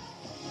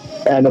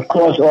 And, of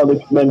course, all the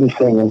tremendous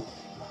singers.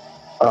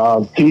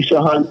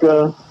 Tisha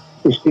Hunter,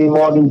 Christine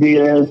Morgan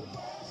Diaz,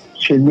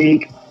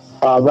 Shanique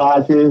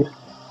Rogers,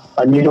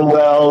 Anita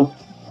Wells,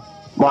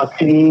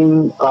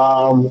 Martine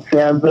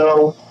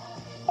Sanville,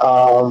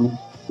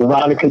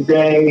 Veronica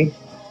Day,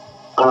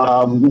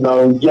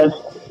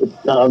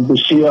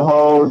 Bashir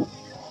Hode,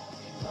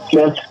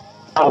 just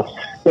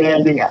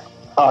outstanding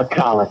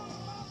talent.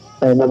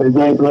 And I'm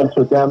very blessed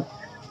with them.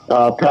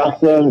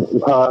 Pastor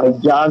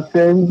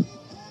Johnson,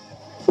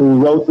 who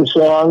wrote the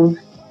songs,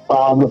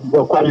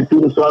 quite a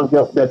few of the songs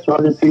that's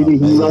on the CD,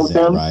 he wrote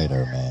them.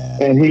 Writer,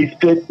 man. And he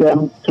fit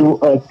them to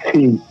a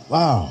T.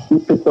 Wow. He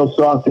fit those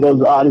songs to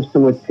those artists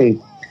to a T.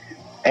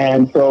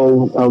 And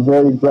so I'm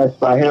very blessed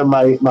by him.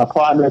 My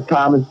partner,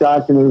 Thomas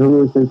Johnson,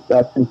 who is his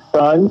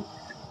son,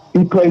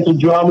 he plays the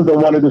drums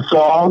on one of the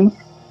songs.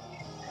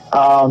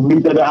 He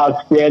did an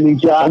outstanding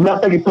job.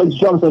 Not that he plays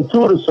drums on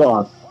two of the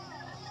songs.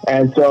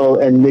 And so,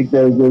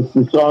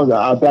 the song,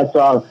 that's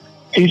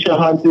Tisha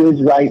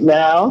Hunter's Right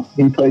Now.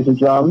 He plays the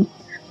drums.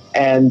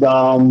 And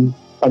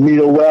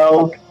Anita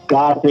Wells,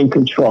 God's in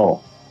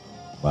Control.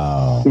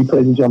 Wow. He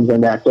plays the drums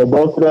on that. So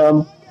both of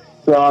them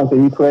songs that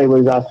he played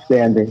was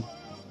outstanding.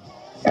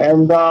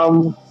 And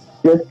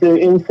just the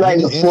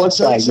insight and the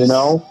foresight,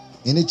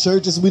 Any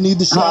churches we need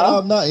to shout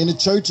out now? Any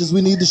churches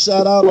we need to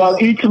shout out?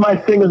 Well, each of my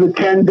singers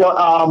attend their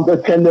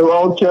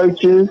own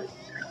churches.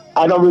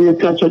 I don't really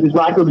attend churches.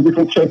 I go to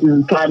different churches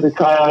from time to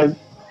time.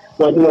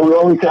 But, we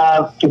always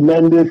have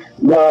tremendous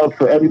love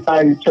for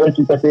everybody's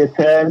churches that they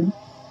attend.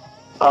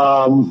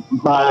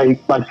 My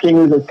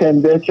singers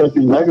attend their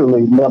churches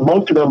regularly.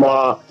 Most of them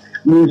are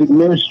music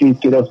ministries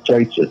to those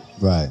churches.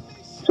 Right.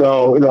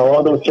 So,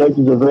 all those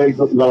churches are very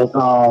good,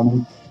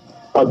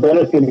 are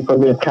benefiting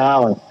from their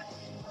talent.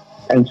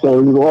 And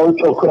so we all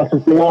go across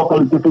they all go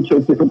to different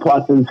churches, different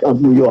parts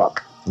of New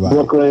York. Right.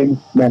 Brooklyn,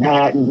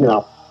 Manhattan,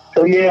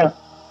 So, yeah,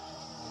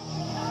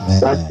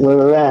 that's where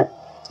we're at.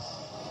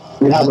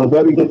 We have a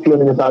very good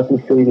feeling about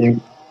this CD.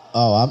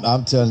 Oh,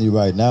 I'm telling you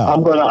right now.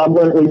 I'm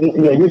gonna.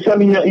 You send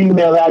me your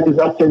email address.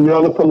 I'll send you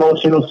all the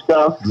promotional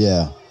stuff.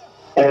 Yeah.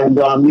 And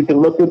you can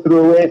look it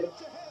through it.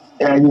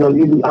 And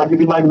I'll give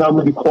you my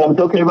number. You call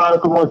me. Okay, Ron,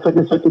 come on, such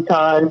and such a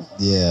time.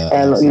 Yeah.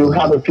 And you'll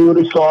have a few of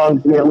the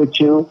songs there with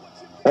you.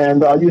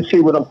 and you see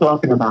what I'm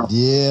talking about.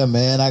 Yeah,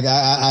 man.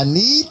 I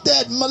need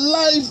that in my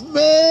life,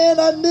 man.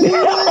 I need it.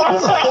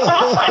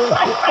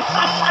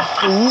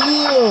 For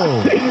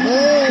real,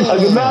 man.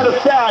 As a matter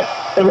of fact,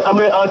 I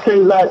mean, I'll tell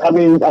you that. I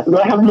mean, do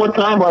I have more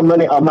time or I'm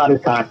out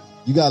of time?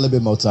 You got a little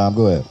bit more time.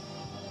 Go ahead.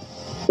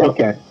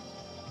 Okay.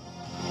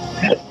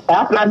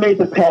 After I made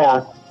the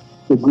path,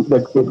 the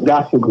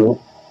gospel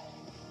group,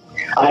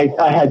 I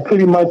had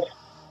pretty much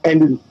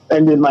ended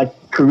my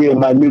career,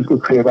 my musical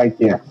career right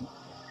there.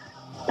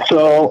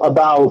 So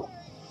about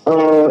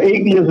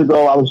 8 years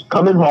ago, I was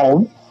coming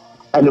home,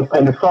 and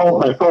my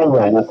phone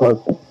rang. I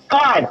thought,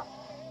 "Hi,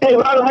 hey,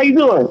 Ronald, how you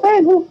doing?"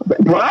 "Hey,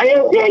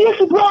 Brian? Yeah, yes,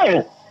 it's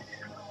Brian.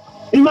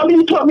 You remember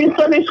you taught me in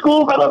Sunday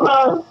school, blah, blah,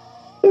 blah?"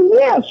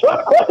 "Yeah, sure,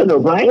 of course I know,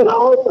 Brian.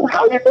 Oh,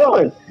 how you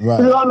doing?" Right.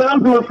 I said, "Oh, man,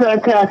 I'm doing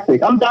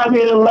fantastic. I'm down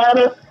here in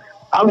Atlanta.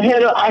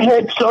 I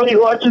had Sony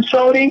Orchard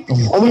Sony,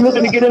 and we're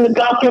looking to get into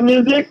gospel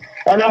music,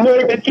 and I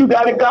heard that you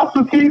got a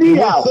gospel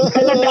CD out.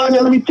 Send it down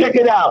there, let me check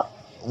it out."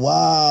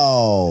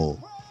 Wow.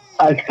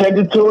 I sent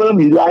it to him.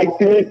 He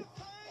liked it.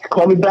 He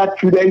called me back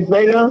 2 days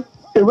later.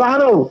 Said,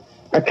 "Ronald,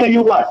 I tell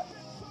you what.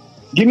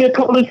 Give me a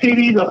couple of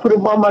CDs. I'll put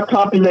them on my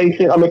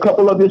compilation. A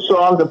couple of your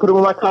songs. I'll put them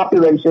on my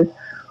compilation.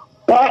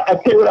 But I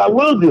tell you what I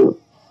will do.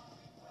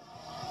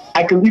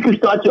 You can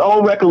start your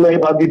own record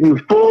label. I'll give you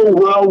full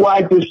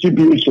worldwide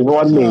distribution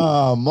on me.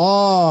 Come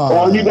on.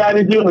 All you got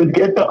to do is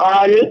get the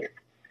artist,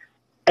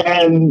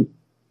 and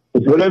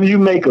it's whatever you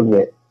make of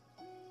it."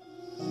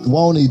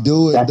 Won't he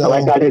do it, That's though? how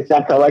I got it.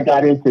 That's how I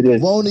got into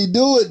this. Won't he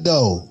do it,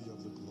 though?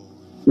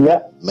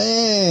 Yep.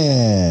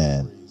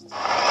 Man.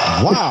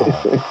 Wow.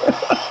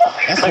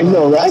 I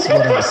know, right? That's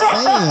what I'm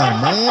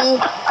saying, man.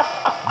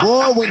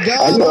 Boy, when God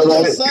I know, on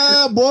your right?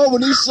 side, boy,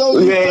 when he show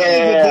you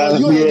Yeah,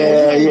 favor, boy, you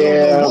ain't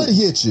gonna know what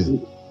hit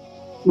you.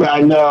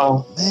 I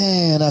know.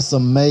 Man, that's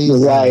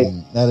amazing. Right.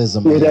 That is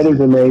Yeah, amazing. that is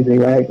amazing,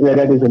 right? Yeah,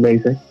 that is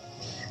amazing.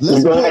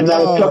 Let's put, And I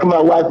was talking to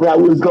my wife now.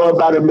 We was going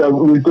about it.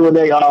 We was doing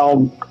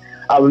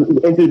I was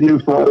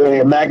interviewed for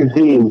a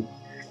magazine,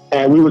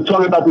 and we were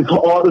talking about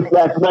all this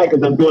last night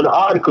because I'm doing an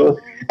article,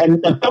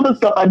 and some of the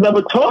stuff I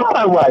never told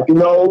my wife. You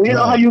know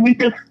how you read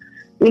this,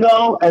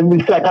 and we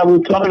sat down. We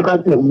were talking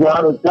about this.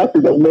 Wow, that's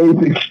an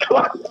amazing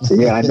story.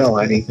 Yeah, I know,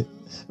 honey.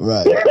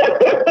 right.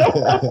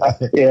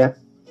 Yeah.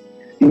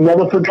 He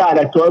never forgot.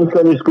 I saw him in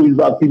Sunday school. He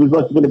must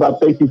have been about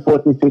 13,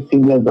 14,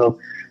 15 years old.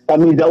 That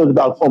means that was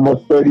about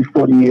almost 30,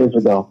 40 years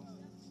ago.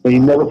 But he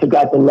never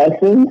forgot the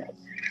lessons,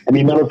 and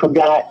he never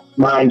forgot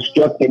my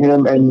instructing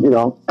him. And,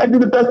 I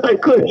did the best I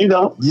could,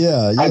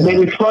 Yeah. I made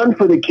it fun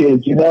for the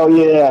kids,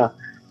 yeah.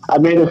 I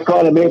made it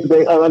fun. I made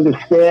they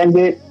understand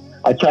it.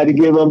 I tried to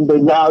give them the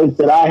knowledge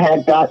that I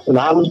had got when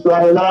I was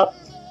growing up.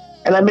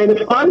 And I made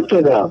it fun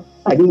for them.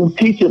 I didn't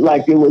teach it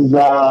like it was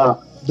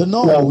the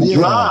normal,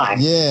 dry.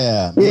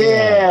 Yeah. You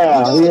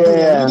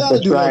gotta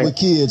do that with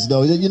kids,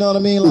 though. You know what I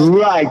mean?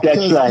 Like, right,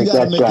 that's right. You gotta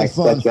That's make right. it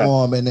fun That's for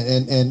right. them,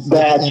 and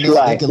That's they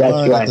right. can That's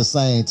learn right. at the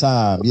same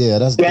time. Yeah,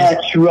 that's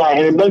right.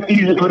 And it makes it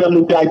easier for them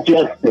to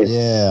digest it.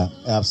 Yeah,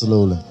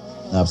 absolutely.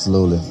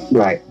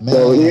 Right. Man.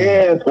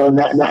 So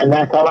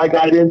that's how I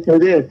got into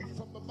this.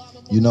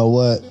 You know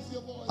what?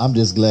 I'm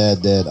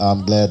glad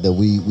that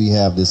we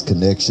have this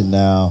connection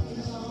now,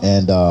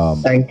 and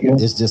thank you.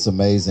 It's just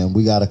amazing.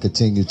 We got to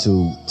continue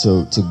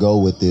to go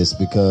with this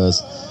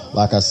because,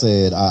 like I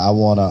said, I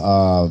want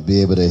to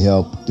be able to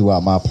help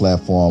throughout my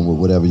platform with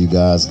whatever you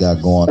guys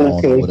got going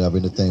on, or whatever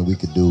anything we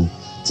could do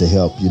to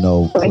help.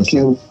 Thank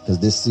you. Because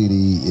this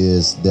CD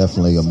is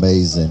definitely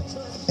amazing,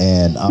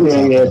 and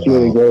it's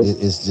really good.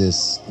 It's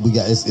just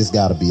it's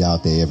got to be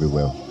out there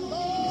everywhere.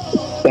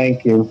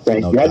 Thank you.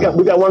 No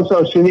We got one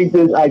song, Shanique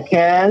does I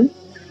Can.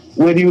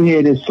 Where do you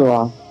hear this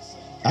song?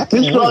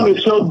 This song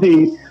is so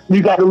deep,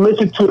 you got to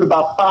listen to it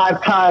about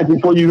 5 times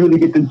before you really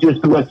get the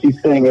gist of what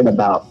she's singing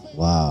about.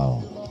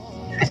 Wow.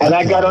 And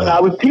I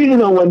was teasing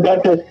her one day.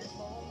 I said,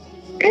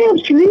 "Damn,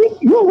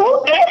 Shanique, you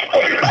wrote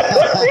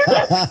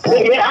that?"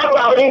 Yeah, I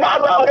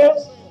wrote it.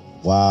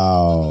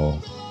 Wow.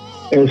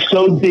 It's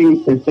so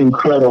deep, it's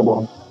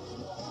incredible.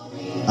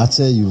 I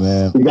tell you,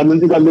 man. You got to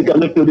listen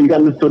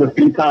to it a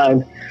few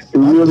times to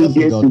really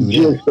get the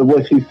gist of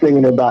what she's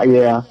singing about.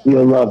 Yeah,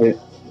 you'll love it.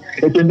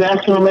 It's a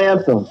national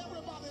anthem.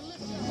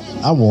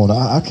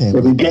 I can't.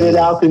 If we get it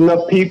out to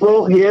enough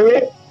people, hear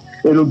it,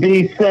 it'll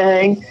be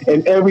sang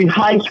in every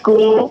high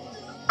school,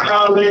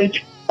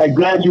 college, at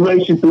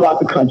graduation throughout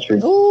the country.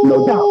 Ooh.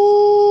 No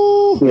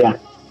doubt. Yeah.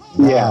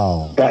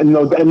 Wow.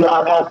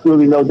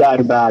 Absolutely no doubt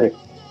about it.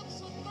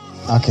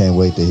 I can't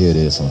wait to hear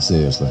this one,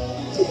 seriously.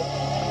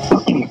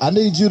 I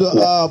need you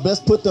to let's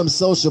put them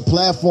social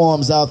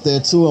platforms out there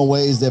too, in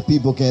ways that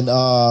people can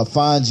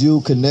find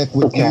you, connect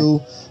with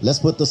you. Let's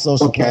put the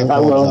social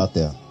platforms out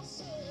there.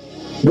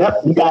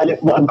 Yep, you got it.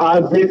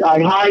 I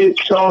hired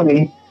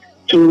Sony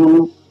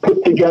to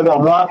put together a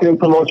marketing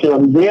promotion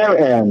on their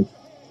end,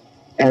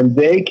 and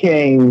they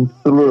came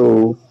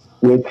through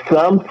with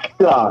some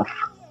stuff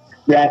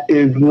that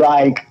is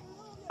like,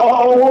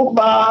 oh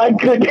my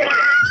goodness.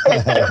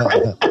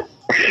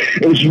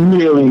 It's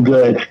really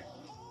good.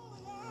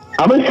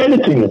 I'm going to send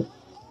it to you.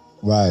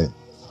 Right.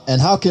 And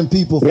how can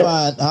people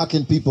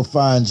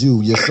find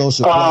you? Your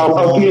social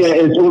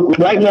platforms?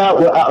 Right now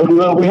we're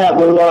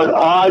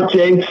on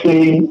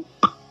RJC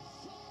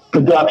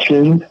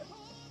Productions.net.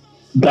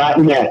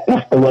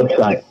 That's the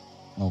website.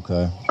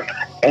 Okay.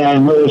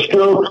 And we're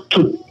still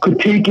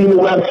critiquing the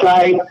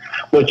website,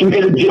 but you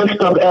get a gist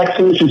of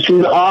Exodus. You see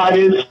the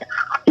artists.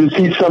 You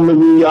see some of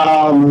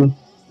the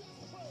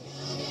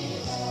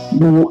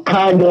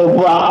kind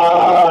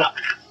of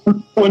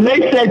when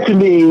they said to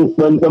me,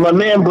 when my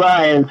man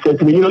Brian said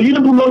to me, you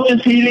didn't promote your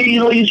CD,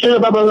 you should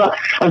have, blah, blah, blah.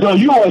 I said,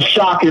 you are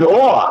shock and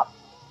awe.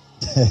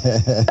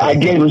 I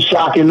gave him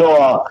shock and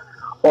awe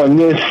on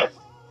this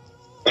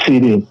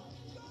CD.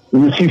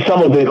 You see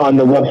some of it on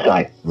the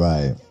website.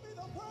 Right.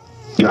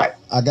 Right.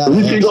 I got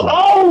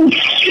oh,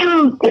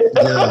 shoot.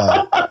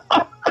 Yeah.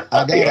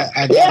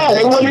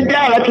 They want it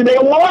down. That's what they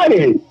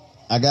wanted.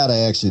 I got to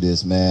ask you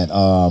this, man,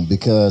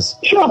 because...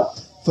 Sure.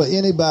 For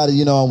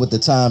anybody, with the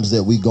times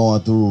that we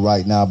going through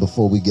right now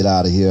before we get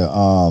out of here,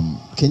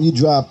 can you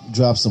drop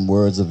some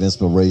words of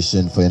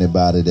inspiration for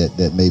anybody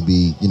that may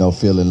be,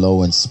 feeling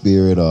low in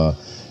spirit, or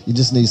you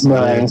just need some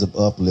words of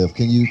uplift?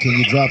 Can you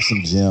drop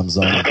some gems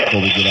on it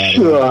before we get out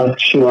of here?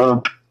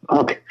 Sure.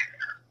 Okay.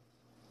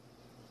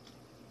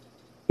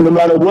 No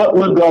matter what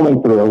we're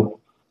going through,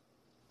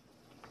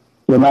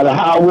 no matter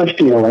how we're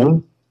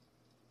feeling,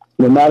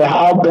 no matter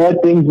how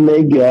bad things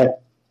may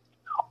get,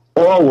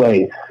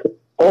 always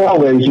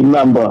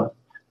remember,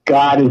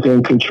 God is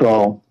in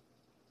control.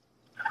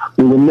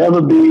 We will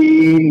never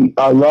be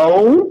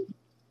alone.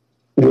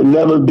 We will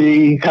never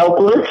be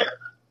helpless.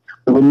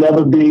 We will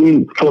never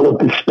be full of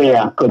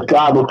despair, because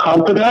God will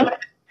comfort us.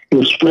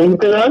 He'll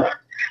strengthen us.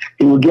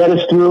 He will get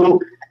us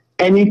through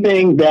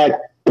anything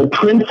that the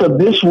prince of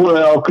this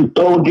world could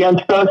throw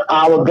against us.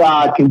 Our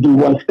God can do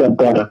one step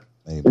better.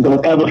 Amen. And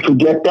don't ever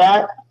forget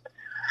that,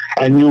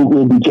 and you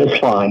will be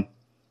just fine.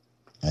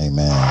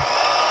 Amen.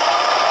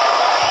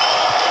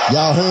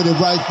 Y'all heard it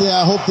right there.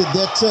 I hope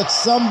that touched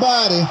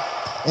somebody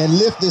and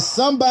lifted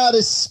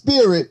somebody's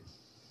spirit.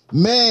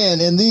 Man,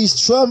 in these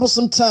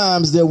troublesome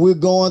times that we're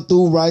going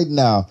through right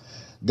now,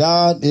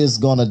 God is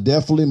going to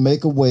definitely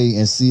make a way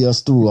and see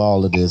us through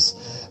all of this.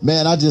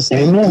 Man, I just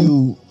thank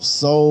you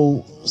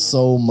so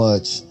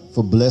much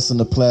for blessing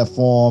the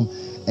platform,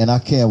 and I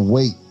can't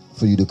wait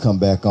for you to come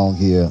back on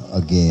here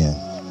again.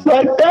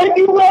 But thank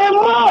you very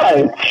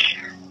much.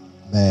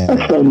 Man.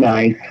 That's so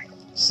nice.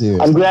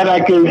 Seriously. I'm glad I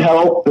could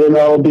help,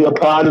 be a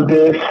part of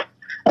this.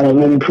 And I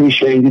really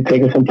appreciate you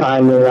taking some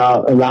time and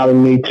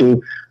allowing me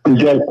to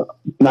present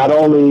not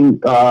only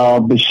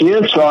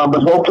Bashir's song,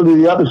 but hopefully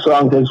the other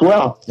songs as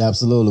well.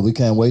 Absolutely. We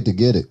can't wait to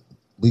get it.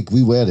 We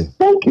ready.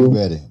 Thank you.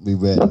 We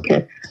ready.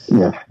 Okay.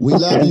 Yeah. We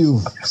love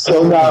you.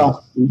 So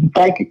now,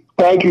 thank you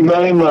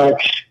very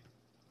much.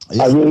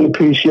 I really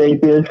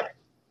appreciate this.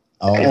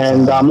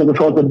 And I'm looking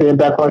forward to being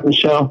back on the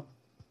show.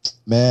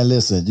 Man,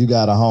 listen, you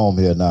got a home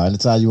here now.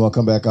 Anytime you want to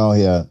come back on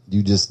here,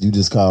 you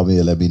just call me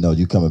and let me know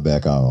you coming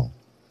back on.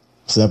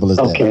 Simple as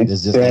that.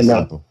 It's just that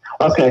simple.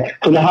 Okay.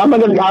 So now how am I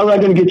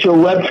gonna get your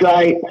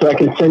website so I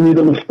can send you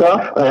the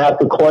stuff? I have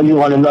to call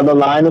you on another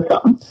line or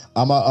something?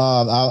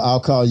 I'll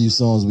call you as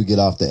soon as we get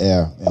off the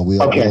air, and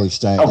we'll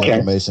exchange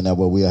information. That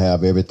way we'll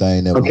have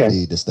everything that we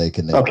need to stay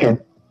connected. Okay.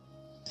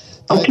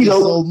 Thank you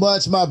so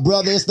much, my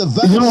brother. It's the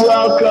Vibe You're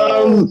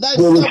welcome. Nice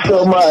Thank you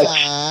so much.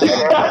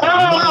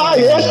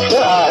 Yes,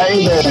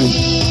 amen.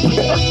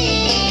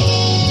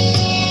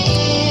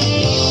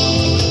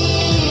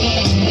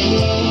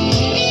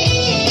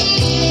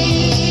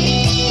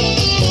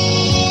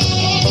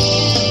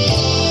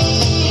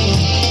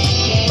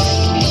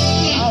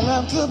 I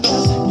love to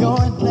bless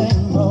your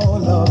name, oh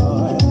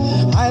Lord.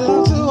 I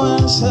love to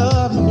worship